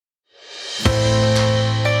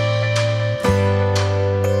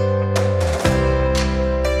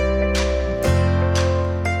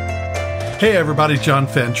Hey everybody, John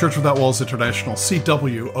Fenn, Church Without Walls International,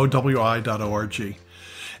 CWOWI.org.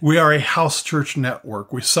 We are a house church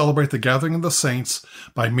network. We celebrate the gathering of the saints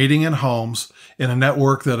by meeting in homes in a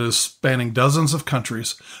network that is spanning dozens of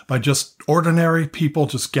countries by just ordinary people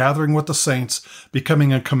just gathering with the saints,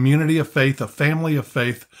 becoming a community of faith, a family of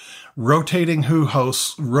faith, rotating who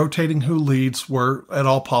hosts, rotating who leads where at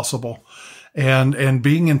all possible, and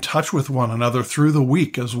being in touch with one another through the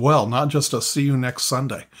week as well, not just a see you next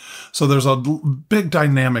Sunday. So there's a big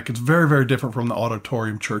dynamic. It's very, very different from the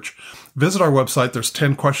auditorium church. Visit our website. There's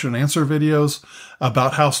 10 question and answer videos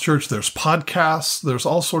about house church. There's podcasts. There's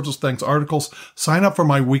all sorts of things, articles. Sign up for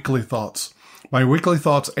my weekly thoughts. My weekly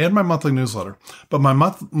thoughts and my monthly newsletter. But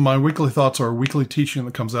my weekly thoughts are a weekly teaching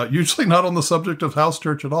that comes out, usually not on the subject of house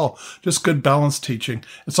church at all, just good balanced teaching.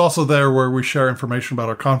 It's also there where we share information about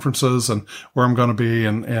our conferences and where I'm going to be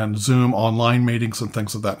and Zoom online meetings and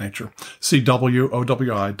things of that nature.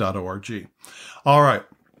 CWOWI.org. All right.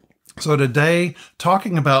 So today,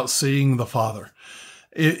 talking about seeing the Father.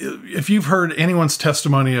 If you've heard anyone's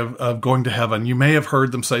testimony of going to heaven, you may have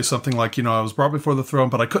heard them say something like, I was brought before the throne,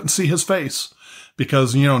 but I couldn't see his face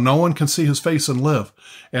because, no one can see his face and live.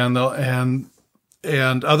 And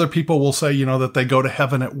other people will say, that they go to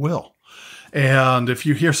heaven at will. And if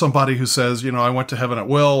you hear somebody who says, I went to heaven at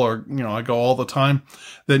will, or, I go all the time,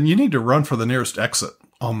 then you need to run for the nearest exit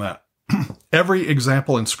on that. Every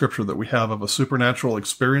example in scripture that we have of a supernatural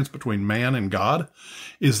experience between man and God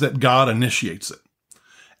is that God initiates it.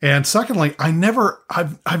 And secondly, I've never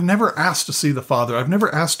asked to see the Father. I've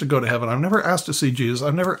never asked to go to heaven. I've never asked to see Jesus.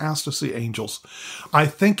 I've never asked to see angels. I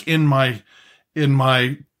think in my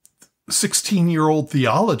 16-year-old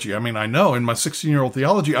theology, in my 16-year-old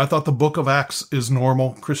theology, I thought the book of Acts is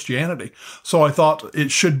normal Christianity. So I thought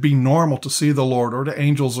it should be normal to see the Lord or to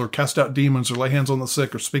angels or cast out demons or lay hands on the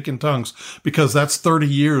sick or speak in tongues, because that's 30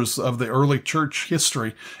 years of the early church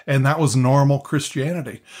history. And that was normal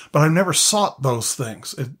Christianity. But I've never sought those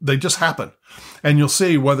things. They just happen. And you'll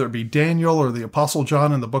see whether it be Daniel or the Apostle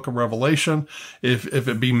John in the book of Revelation, if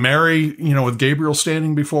it be Mary, with Gabriel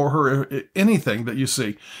standing before her, anything that you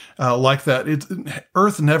see like that,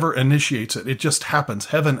 earth never initiates it. It just happens.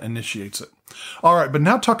 Heaven initiates it. All right, but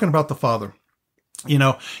now talking about the Father, in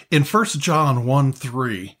 1 John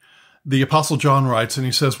 1:3, the Apostle John writes, and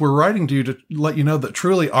he says, we're writing to you to let you know that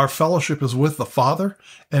truly our fellowship is with the Father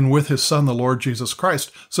and with his Son, the Lord Jesus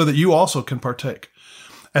Christ, so that you also can partake.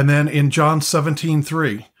 And then in John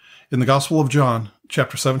 17:3, in the Gospel of John,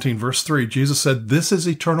 chapter 17, verse 3, Jesus said, this is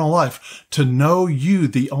eternal life, to know you,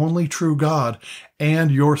 the only true God, and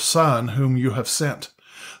your Son, whom you have sent.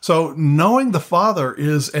 So knowing the Father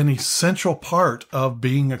is an essential part of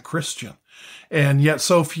being a Christian, and yet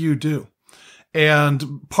so few do.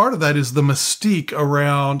 And part of that is the mystique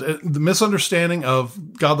around the misunderstanding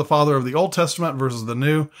of God the Father of the Old Testament versus the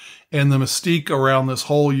New, and the mystique around this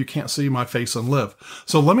whole you can't see my face and live.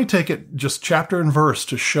 So let me take it just chapter and verse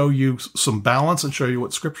to show you some balance and show you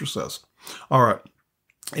what Scripture says. All right.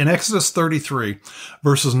 In Exodus 33,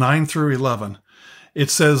 verses 9 through 11, it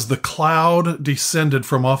says, the cloud descended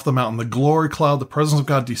from off the mountain. The glory cloud, the presence of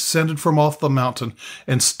God descended from off the mountain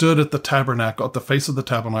and stood at the tabernacle, at the face of the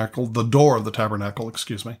tabernacle, the door of the tabernacle,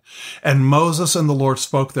 And Moses and the Lord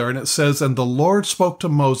spoke there. And it says, and the Lord spoke to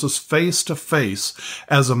Moses face to face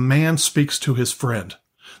as a man speaks to his friend.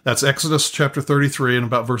 That's Exodus chapter 33 and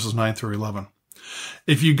about verses 9 through 11.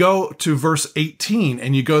 If you go to verse 18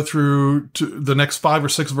 and you go through to the next 5 or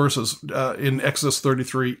 6 verses in Exodus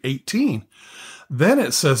 33:18, then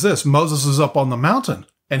it says this, Moses is up on the mountain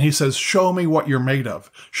and he says, show me what you're made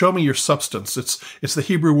of. Show me your substance. It's the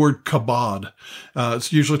Hebrew word kabod.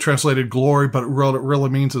 It's usually translated glory, but what it really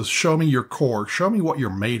means is show me your core. Show me what you're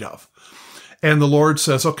made of. And the Lord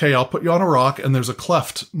says, okay, I'll put you on a rock and there's a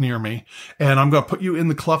cleft near me and I'm going to put you in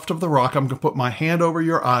the cleft of the rock. I'm going to put my hand over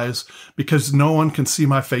your eyes because no one can see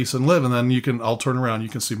my face and live. And then I'll turn around. You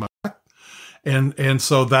can see my back. And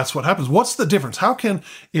so that's what happens. What's the difference? How can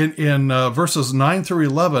in verses 9 through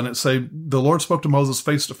 11, it say the Lord spoke to Moses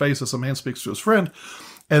face to face as a man speaks to his friend.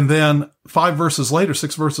 And then 6 verses later,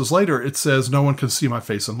 it says no one can see my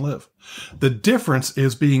face and live. The difference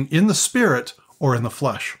is being in the spirit or in the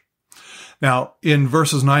flesh. Now, in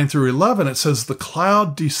verses 9 through 11, it says the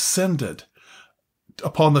cloud descended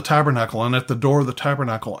upon the tabernacle and at the door of the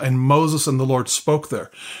tabernacle, and Moses and the Lord spoke there.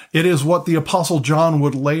 It is what the Apostle John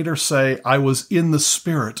would later say, I was in the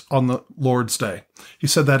Spirit on the Lord's day. He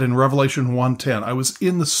said that in Revelation 1:10. I was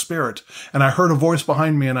in the Spirit, and I heard a voice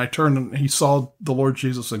behind me, and I turned, and he saw the Lord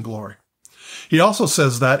Jesus in glory. He also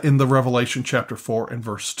says that in the Revelation chapter 4 and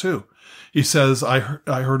verse 2. He says, I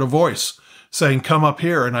heard a voice saying, come up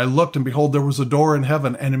here. And I looked, and behold, there was a door in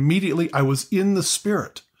heaven. And immediately I was in the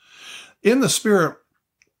Spirit. In the Spirit,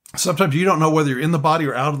 sometimes you don't know whether you're in the body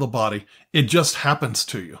or out of the body. It just happens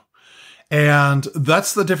to you. And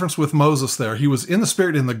that's the difference with Moses there. He was in the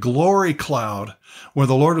Spirit in the glory cloud where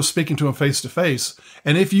the Lord was speaking to him face to face.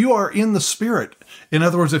 And if you are in the Spirit, in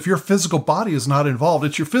other words, if your physical body is not involved,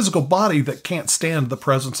 it's your physical body that can't stand the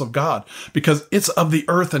presence of God because it's of the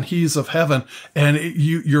earth and he's of heaven. And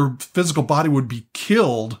your physical body would be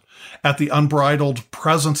killed at the unbridled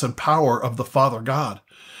presence and power of the Father God.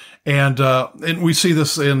 And we see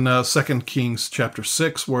this in 2 Kings chapter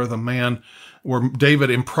 6, where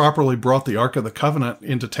David improperly brought the Ark of the Covenant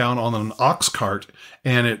into town on an ox cart,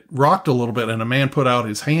 and it rocked a little bit, and a man put out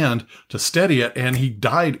his hand to steady it, and he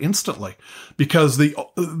died instantly because the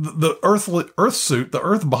earth suit, the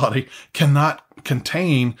earth body, cannot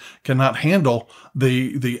handle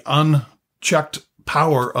the unchecked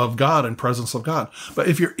power of God and presence of God. But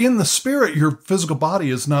if you're in the Spirit, your physical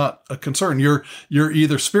body is not a concern. You're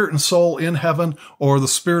either spirit and soul in heaven, or the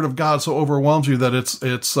Spirit of God so overwhelms you that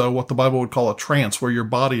it's what the Bible would call a trance, where your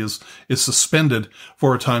body is suspended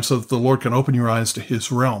for a time so that the Lord can open your eyes to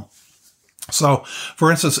his realm. So,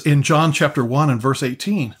 for instance, in John chapter 1 and verse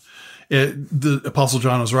 18, the Apostle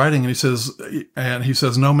John is writing, and he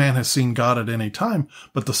says, no man has seen God at any time,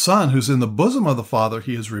 but the Son who's in the bosom of the Father,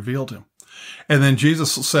 he has revealed him. And then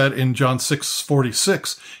Jesus said in John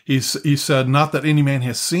 6:46, he said, not that any man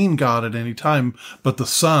has seen God at any time, but the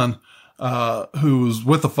Son, who's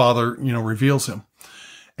with the Father, reveals him.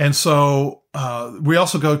 And so, we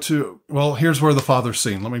also go to, well, here's where the Father's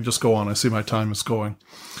seen. Let me just go on. I see my time is going.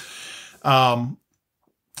 In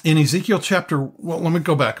Ezekiel let me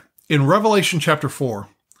go back. In Revelation chapter 4,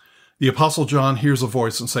 the Apostle John hears a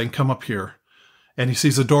voice and saying, come up here. And he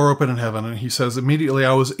sees a door open in heaven, and he says, immediately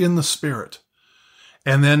I was in the Spirit.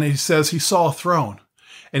 And then he says he saw a throne,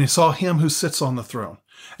 and he saw him who sits on the throne.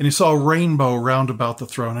 And he saw a rainbow round about the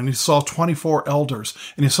throne, and he saw 24 elders,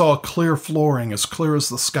 and he saw a clear flooring, as clear as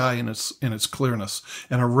the sky in its clearness,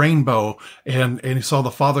 and a rainbow, and he saw the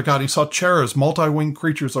Father God. He saw cherubs, multi-winged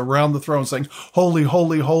creatures around the throne, saying, holy,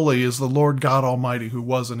 holy, holy is the Lord God Almighty, who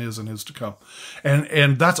was and is to come.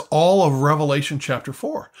 And that's all of Revelation chapter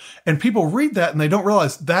 4. And people read that, and they don't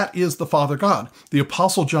realize that is the Father God. The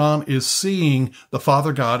Apostle John is seeing the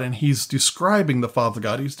Father God, and he's describing the Father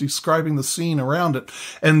God. He's describing the scene around it.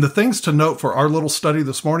 And the things to note for our little study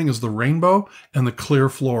this morning is the rainbow and the clear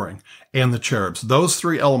flooring and the cherubs. Those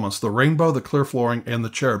three elements, the rainbow, the clear flooring, and the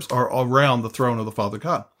cherubs, are around the throne of the Father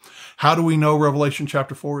God. How do we know Revelation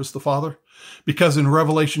chapter 4 is the Father? Because in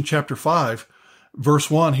Revelation chapter 5,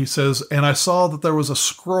 verse 1, he says, and I saw that there was a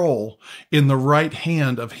scroll in the right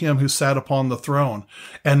hand of him who sat upon the throne.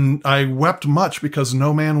 And I wept much because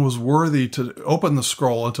no man was worthy to open the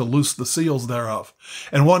scroll and to loose the seals thereof.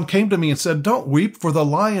 And one came to me and said, don't weep, for the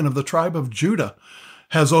Lion of the tribe of Judah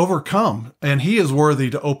has overcome, and he is worthy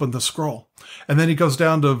to open the scroll. And then he goes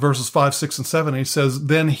down to verses 5, 6, and 7. And he says,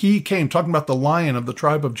 then he came, talking about the Lion of the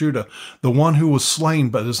tribe of Judah, the one who was slain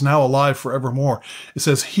but is now alive forevermore. It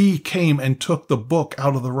says, he came and took the book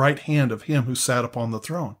out of the right hand of him who sat upon the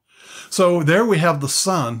throne. So there we have the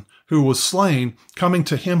Son who was slain coming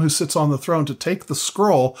to him who sits on the throne to take the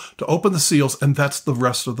scroll, to open the seals, and that's the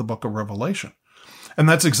rest of the book of Revelation. And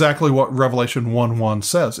that's exactly what Revelation 1:1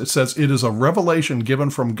 says. It says, it is a revelation given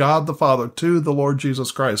from God the Father to the Lord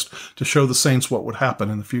Jesus Christ to show the saints what would happen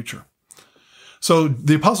in the future. So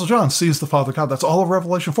the Apostle John sees the Father God. That's all of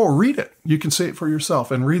Revelation 4. Read it. You can see it for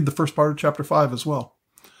yourself, and read the first part of chapter 5 as well.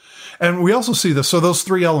 And we also see this. So those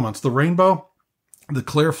three elements, the rainbow, the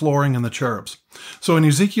clear flooring, and the cherubs. So in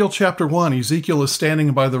Ezekiel chapter 1, Ezekiel is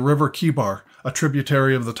standing by the river Kibar, a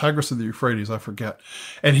tributary of the Tigris or the Euphrates, I forget.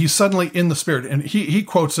 And he's suddenly in the Spirit. And he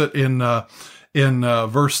quotes it in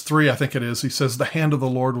verse 3, I think it is. He says, the hand of the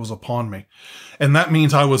Lord was upon me. And that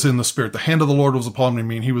means I was in the Spirit. The hand of the Lord was upon me,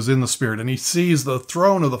 meaning he was in the Spirit. And he sees the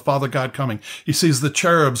throne of the Father God coming. He sees the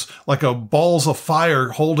cherubs like a balls of fire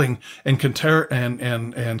holding and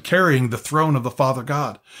carrying the throne of the Father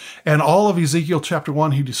God. And all of Ezekiel chapter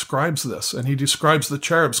 1, he describes this. And he describes the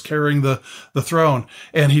cherubs carrying the throne.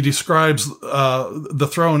 And he describes the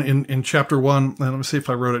throne in chapter 1. And let me see if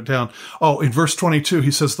I wrote it down. Oh, in verse 22, he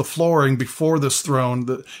says the flooring before this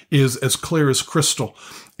throne is as clear as crystal.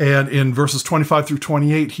 And in verses 25 through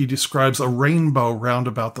 28, he describes a rainbow round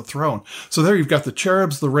about the throne. So there you've got the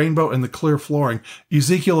cherubs, the rainbow, and the clear flooring.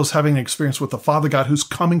 Ezekiel is having an experience with the Father God who's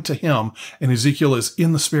coming to him, and Ezekiel is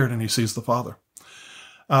in the Spirit and he sees the Father.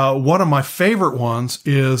 One of my favorite ones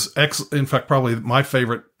is, in fact, probably my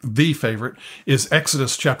favorite, the favorite, is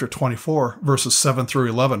Exodus chapter 24, verses 7 through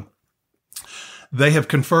 11. They have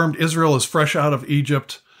confirmed Israel is fresh out of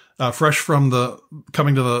Egypt, fresh from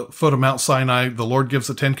coming to the foot of Mount Sinai. The Lord gives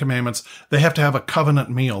the 10 Commandments. They have to have a covenant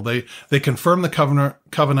meal. They confirm the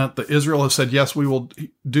covenant that Israel has said, yes, we will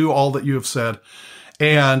do all that you have said.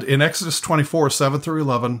 And in Exodus 24, 7 through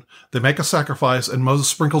 11, they make a sacrifice, and Moses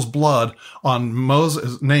sprinkles blood on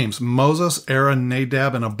Moses, Aaron,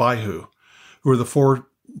 Nadab, and Abihu, who are the 4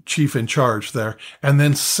 chief in charge there, and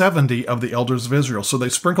then 70 of the elders of Israel. So they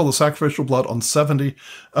sprinkle the sacrificial blood on 70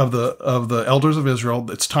 of the elders of Israel.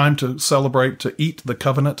 It's time to celebrate, to eat the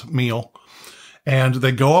covenant meal. And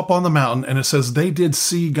they go up on the mountain, and it says they did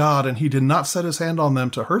see God, and he did not set his hand on them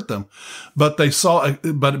to hurt them. But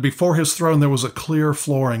but before his throne, there was a clear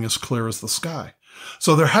flooring as clear as the sky.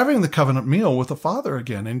 So they're having the covenant meal with the Father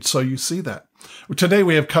again. And so you see that. Today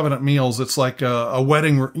we have covenant meals. It's like a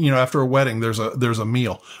wedding, after a wedding, there's a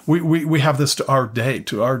meal. We have this to our day,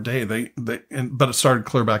 but it started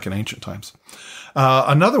clear back in ancient times.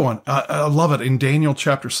 Another one, I love it in Daniel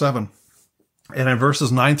chapter 7. And in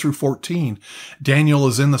verses 9 through 14, Daniel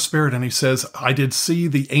is in the Spirit, and he says, I did see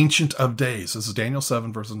the Ancient of Days. This is Daniel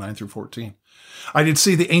 7, verses 9 through 14. I did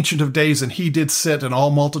see the Ancient of Days, and he did sit, and all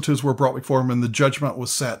multitudes were brought before him, and the judgment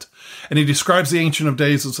was set. And he describes the Ancient of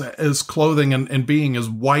Days as clothing and being as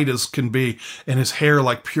white as can be, and his hair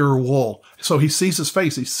like pure wool. So he sees his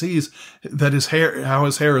face. He sees that how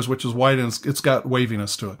his hair is, which is white, and it's got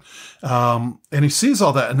waviness to it. And he sees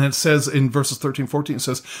all that. And then it says in verses 13, 14, it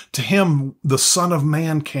says, to him, the Son of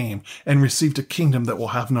Man came and received a kingdom that will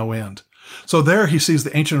have no end. So there he sees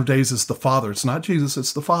the Ancient of Days as the Father. It's not Jesus,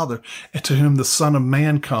 it's the Father. And to whom the Son of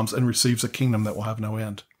Man comes and receives a kingdom that will have no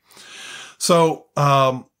end. So,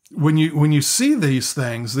 when you see these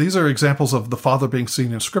things, these are examples of the Father being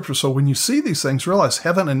seen in Scripture. So when you see these things, realize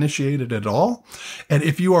heaven initiated it all. And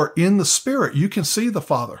if you are in the Spirit, you can see the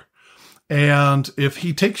Father. And if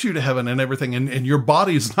he takes you to heaven and everything, and your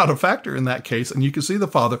body is not a factor in that case, and you can see the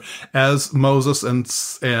Father as Moses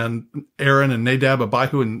and Aaron and Nadab,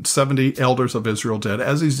 Abihu, and 70 elders of Israel did,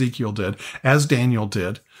 as Ezekiel did, as Daniel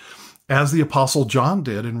did, as the Apostle John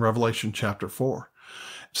did in Revelation chapter 4.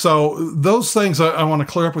 So those things I want to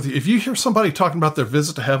clear up with you. If you hear somebody talking about their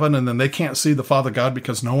visit to heaven and then they can't see the Father God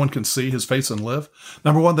because no one can see his face and live,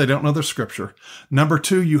 number one, they don't know their Scripture. Number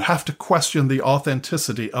two, you have to question the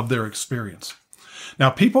authenticity of their experience. Now,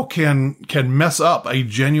 people can mess up a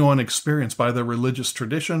genuine experience by their religious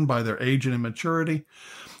tradition, by their age and immaturity.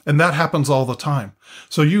 And that happens all the time.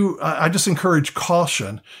 So I just encourage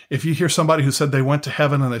caution. If you hear somebody who said they went to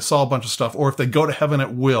heaven and they saw a bunch of stuff, or if they go to heaven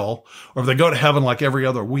at will, or if they go to heaven like every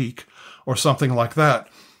other week or something like that,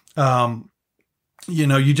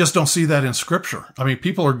 you just don't see that in Scripture. I mean,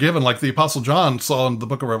 people are given, like the Apostle John saw in the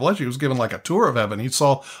book of Revelation, he was given like a tour of heaven. He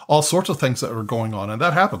saw all sorts of things that were going on, and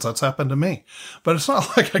that happens. That's happened to me. But it's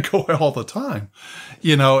not like I go all the time,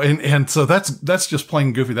 and so that's just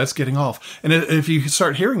plain goofy. That's getting off. And if you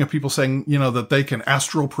start hearing of people saying, that they can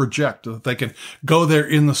astral project, that they can go there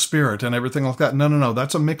in the Spirit and everything like that. No.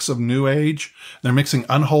 That's a mix of New Age. They're mixing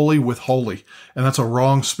unholy with holy. And that's a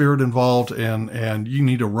wrong spirit involved, and you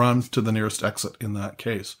need to run to the nearest exit in that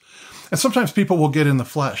case. And sometimes people will get in the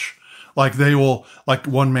flesh. Like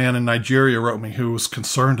one man in Nigeria wrote me who was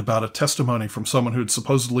concerned about a testimony from someone who had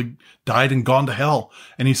supposedly died and gone to hell.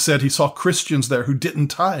 And he said he saw Christians there who didn't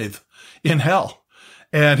tithe in hell.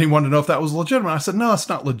 And he wanted to know if that was legitimate. I said, no, it's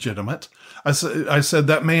not legitimate. I said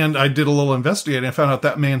that man, I did a little investigating. I found out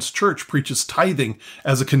that man's church preaches tithing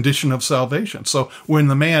as a condition of salvation. So when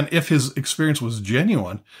the man, if his experience was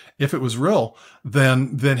genuine, if it was real,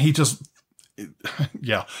 then he just,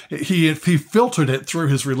 he filtered it through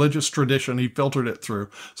his religious tradition. He filtered it through.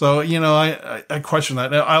 So, I question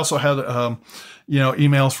that. I also had,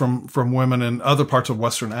 emails from women in other parts of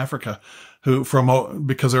Western Africa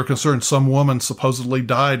because they're concerned some woman supposedly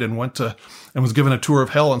died and was given a tour of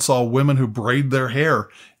hell and saw women who braid their hair,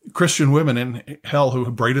 Christian women in hell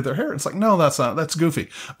who braided their hair. It's like, no, that's goofy.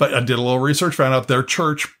 But I did a little research, found out their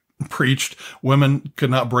church preached women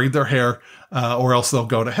could not braid their hair, or else they'll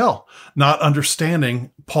go to hell. Not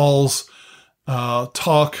understanding Paul's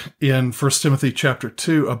talk in 1 Timothy chapter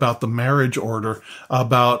 2 about the marriage order,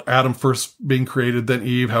 about Adam first being created, then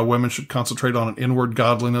Eve, how women should concentrate on an inward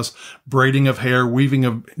godliness, braiding of hair, weaving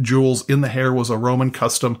of jewels in the hair was a Roman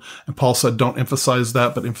custom. And Paul said, don't emphasize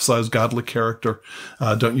that, but emphasize godly character.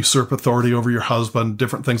 Don't usurp authority over your husband,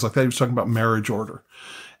 different things like that. He was talking about marriage order.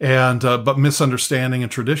 And, but misunderstanding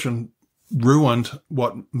and tradition ruined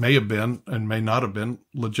what may have been and may not have been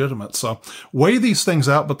legitimate. So weigh these things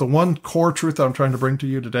out. But the one core truth that I'm trying to bring to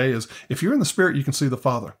you today is if you're in the Spirit, you can see the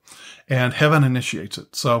Father, and heaven initiates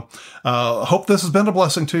it. So hope this has been a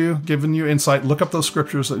blessing to you, giving you insight. Look up those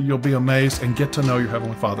scriptures that you'll be amazed and get to know your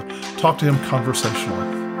Heavenly Father. Talk to him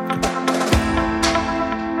conversationally.